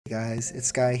Guys, it's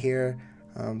Sky here.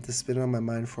 This has been on my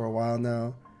mind for a while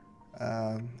now.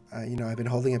 I've been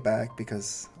holding it back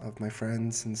because of my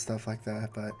friends and stuff like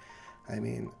that. But I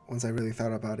mean, once I really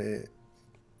thought about it,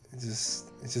 it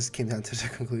just came down to the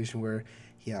conclusion where,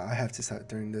 yeah, I have to start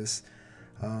doing this.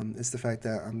 It's the fact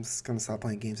that I'm just gonna stop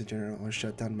playing games in general or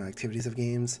shut down my activities of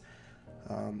games.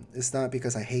 It's not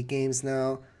because I hate games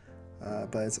now.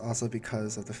 But it's also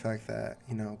because of the fact that,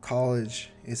 college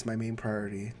is my main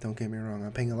priority. Don't get me wrong.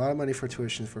 I'm paying a lot of money for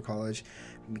tuition for college.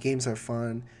 Games are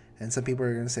fun. And some people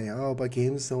are going to say, oh, but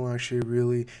games don't actually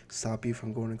really stop you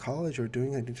from going to college or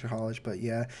doing anything to college. But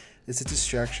yeah, it's a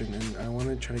distraction. And I want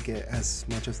to try to get as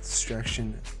much of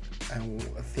distraction and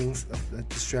things that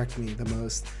distract me the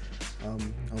most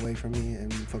away from me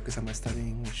and focus on my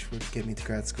studying, which would get me to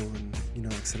grad school and,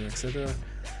 et cetera, et cetera.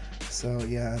 So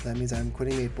yeah, that means I'm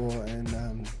quitting Maple, and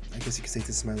I guess you could say this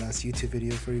is my last YouTube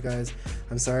video for you guys.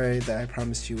 I'm sorry that I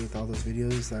promised you with all those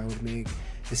videos that I would make.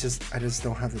 It's just I just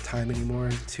don't have the time anymore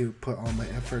to put all my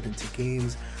effort into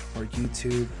games or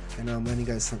YouTube, and I'm letting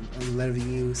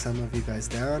some of you guys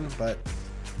down. But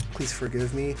please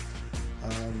forgive me,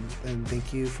 and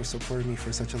thank you for supporting me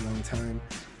for such a long time.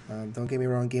 Don't get me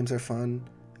wrong, games are fun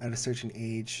at a certain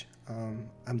age.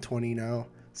 I'm 20 now.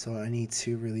 So I need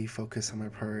to really focus on my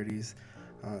priorities.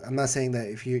 I'm not saying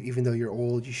that even though you're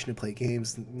old, you shouldn't play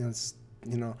games. It's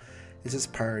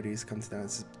just priorities comes down.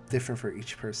 It's different for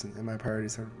each person, and my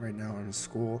priorities right now are in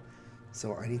school.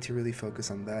 So I need to really focus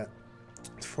on that.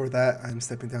 For that, I'm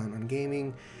stepping down on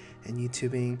gaming and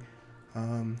YouTubing.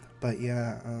 But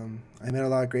yeah, I met a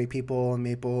lot of great people in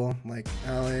Maple, like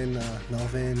Alan,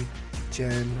 Melvin,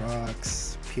 Jen,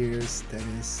 Rox, Pierce,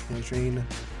 Dennis, Dream,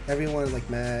 everyone, like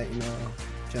Matt,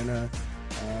 Jenna.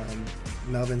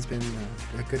 Melvin's been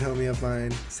a good homie of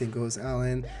mine. Same goes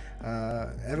Alan.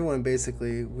 Everyone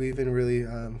basically, we've been really,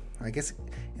 I guess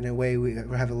in a way we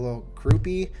have a little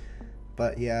groupie,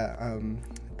 but yeah,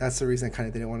 that's the reason I kind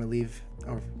of didn't want to leave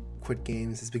or quit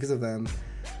games, is because of them.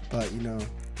 But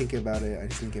thinking about it, I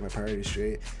just didn't get my priorities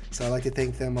straight. So I'd like to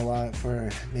thank them a lot for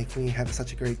making me have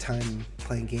such a great time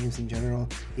playing games in general.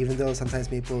 Even though sometimes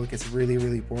Maple gets really,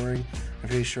 really boring. I'm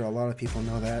pretty sure a lot of people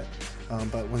know that.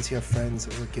 But once you have friends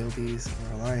or guildies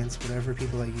or alliance, whatever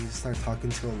people that you start talking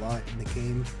to a lot in the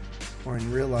game or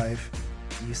in real life,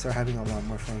 you start having a lot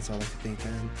more fun. So I'd like to thank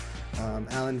them.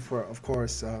 Alan, of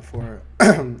course, for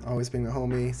always being a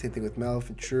homie. Same thing with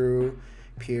Melv, Drew,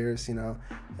 Pierce,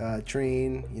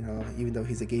 Dream, even though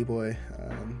he's a gay boy,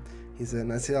 he's an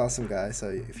awesome guy. So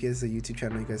if he has a YouTube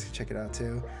channel, you guys can check it out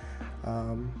too.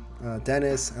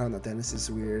 Dennis, I don't know, Dennis is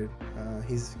weird.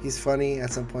 He's funny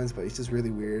at some points, but he's just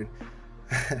really weird.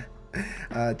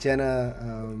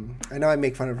 Jenna, I know I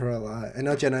make fun of her a lot. I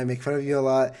know, Jenna, I make fun of you a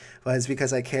lot, but it's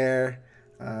because I care.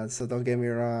 So don't get me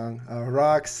wrong.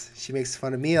 Rox, she makes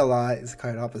fun of me a lot. It's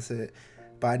quite opposite.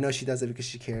 But I know she does it because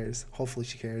she cares. Hopefully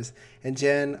she cares. And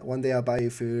Jen, one day I'll buy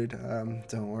you food.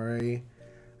 Don't worry.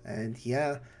 And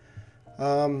yeah.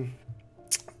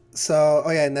 So,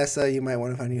 oh yeah, Nessa, you might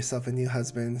want to find yourself a new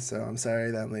husband. So I'm sorry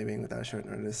that I'm leaving without short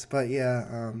notice. But yeah,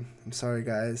 I'm sorry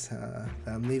guys that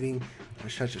I'm leaving on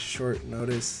such a short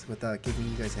notice without giving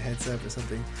you guys a heads up or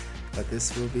something. But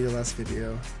this will be the last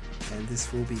video. And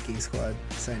this will be Gay Squad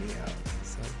signing out.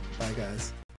 So bye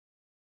guys.